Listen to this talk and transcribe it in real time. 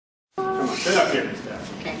Sit up here, Miss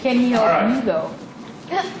Beth. Can he help Alright. you though?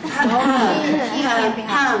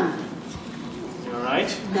 You all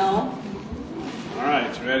right? No. All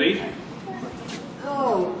right, ready?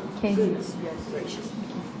 Oh. Can he?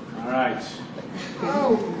 All right.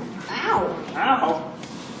 Oh. Ow. Ow.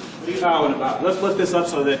 What are you howling about? Let's lift this up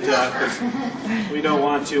so that 'cause we don't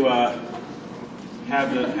want to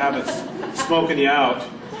have it smoking you out.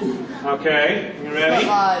 Okay, you ready?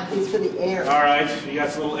 It's for the air. All right, you got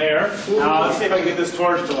some little air. Now let's see if I can get this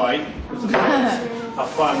torch to light. This is a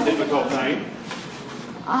fun, difficult thing.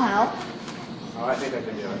 I'll help. Oh, I think I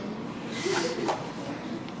can do it.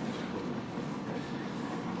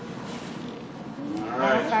 All Not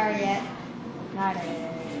right, far yet. Not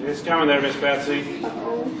yet. it's coming there, Miss Betsy.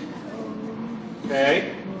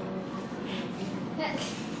 Okay.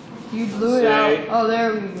 You blew it out. Oh,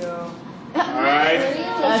 there we go. All right.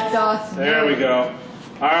 That's awesome. There we go.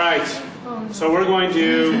 All right. So we're going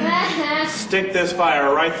to stick this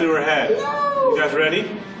fire right through her head. You guys ready?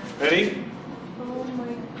 Ready? Oh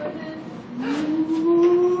my goodness.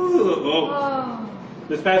 Ooh, oh.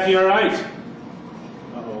 Miss Betsy, all right?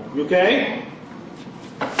 Uh-oh. You okay?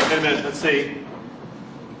 Wait a minute. Let's see.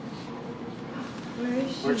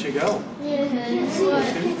 Where'd she go?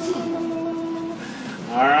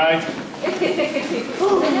 All right.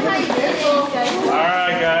 All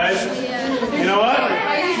right, guys. You know what?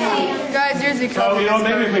 Guys, here's a So,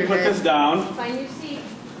 maybe if we put this down. Find your seat.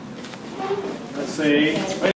 Let's see.